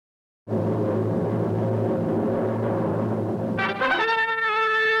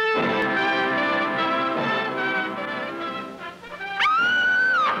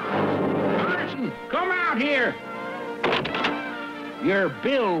Your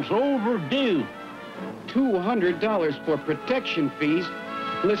bill's overdue. $200 for protection fees?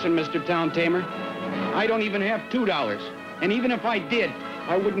 Listen, Mr. Town Tamer, I don't even have $2. And even if I did,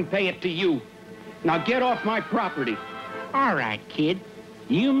 I wouldn't pay it to you. Now get off my property. All right, kid.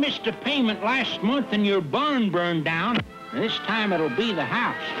 You missed a payment last month and your barn burned down. This time it'll be the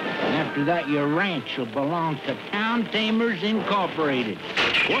house. And after that, your ranch will belong to Town Tamers Incorporated.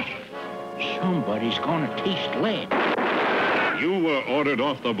 What? Somebody's gonna taste lead. You were ordered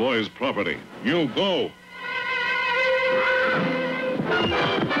off the boy's property. You go.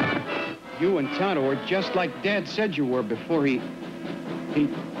 You and Tonto are just like Dad said you were before he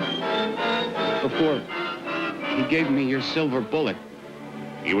gave me your silver bullet.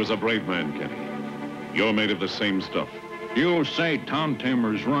 He was a brave man, Kenny. You're made of the same stuff. You say town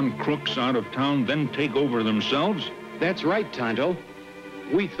tamers run crooks out of town, then take over themselves? That's right, Tonto.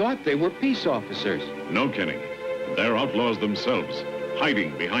 We thought they were peace officers. No, Kenny. They're outlaws themselves,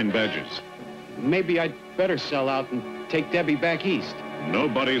 hiding behind badges. Maybe I'd better sell out and take Debbie back east.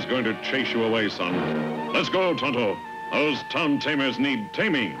 Nobody's going to chase you away, son. Let's go, Tonto. Those town tamers need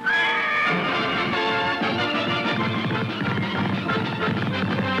taming.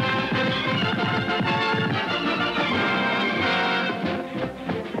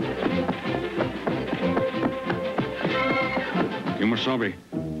 Kimasabi,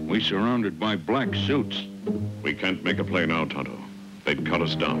 we're surrounded by black suits. We can't make a play now, Tonto. They'd cut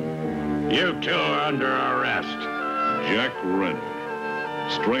us down. You two are under arrest. Jack Wren.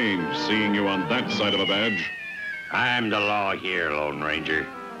 Strange seeing you on that side of a badge. I'm the law here, Lone Ranger.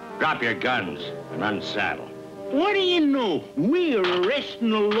 Drop your guns and unsaddle. What do you know? We're arresting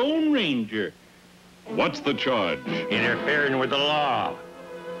the Lone Ranger. What's the charge? Interfering with the law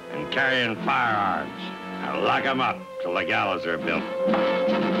and carrying firearms. Now lock 'em up till the gallows are built.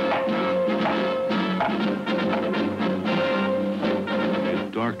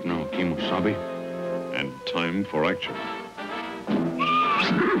 It's dark now, Kimasabi. And time for action.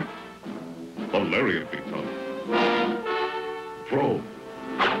 The lariat be thrown. Throw.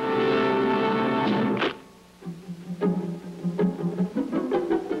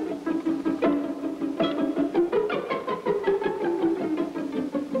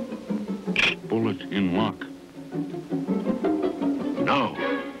 Bullet in lock. Now.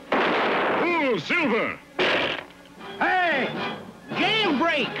 Oh, Silver! Hey!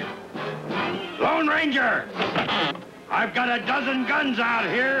 Jailbreak! Lone Ranger! I've got a dozen guns out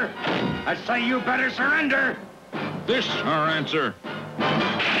here. I say you better surrender. This our answer.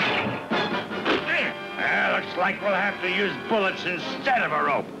 Looks like we'll have to use bullets instead of a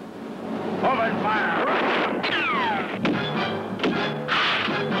rope. Open fire.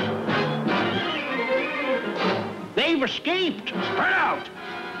 They've escaped. Spread out.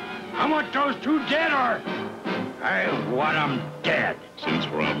 I want those two dead or I want them dead. Since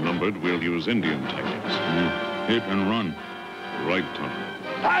we're outnumbered, we'll use Indian tactics. Hit and run. Right, Tonto.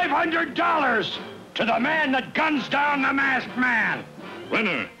 $500 to the man that guns down the masked man.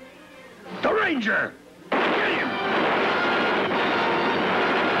 Renner! The Ranger. Get him.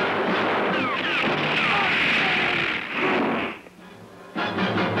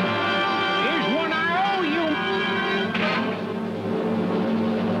 Here's one I owe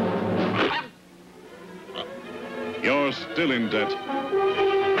you. You're still in debt.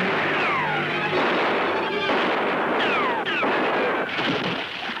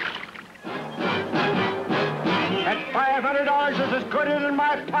 $500 is as good as in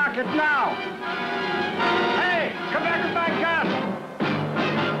my pocket now. Hey, come back with my gun.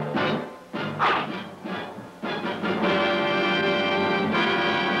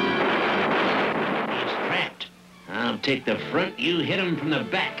 He's trapped. I'll take the front, you hit him from the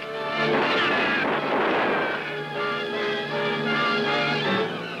back.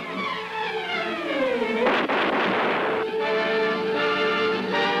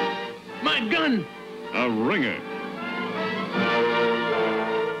 My gun! A ringer.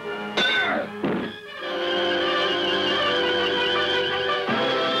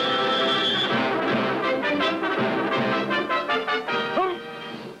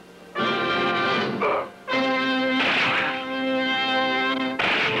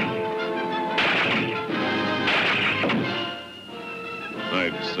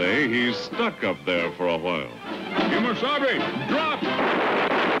 I'd say he's stuck up there for a while. Kimasabi, drop!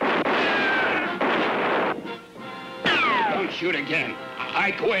 Don't shoot again.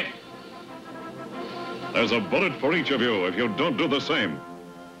 I quit. There's a bullet for each of you if you don't do the same.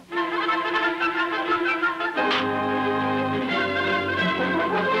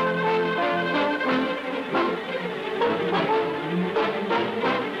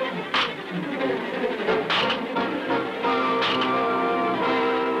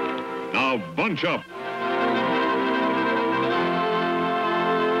 bunch up.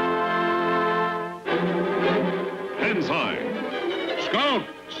 Hands high. Scout!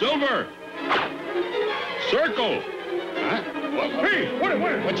 Silver! Circle! Huh? Hey,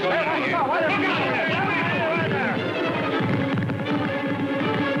 What's going on here?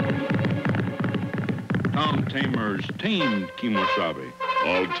 Town Tamers tamed Kimosabe.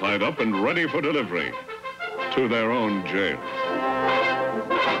 All tied up and ready for delivery to their own jail.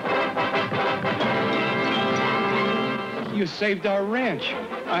 You saved our ranch.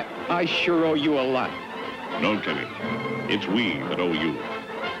 I sure owe you a lot. No, Kenny. It's we that owe you.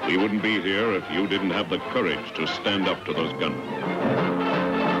 We wouldn't be here if you didn't have the courage to stand up to those gunmen.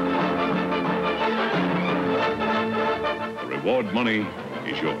 The reward money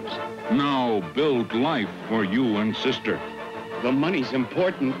is yours. Now build life for you and sister. The money's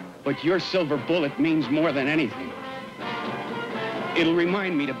important, but your silver bullet means more than anything. It'll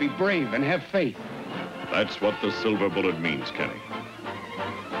remind me to be brave and have faith. That's what the silver bullet means, Kenny.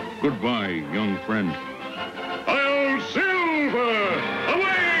 Goodbye, young friend.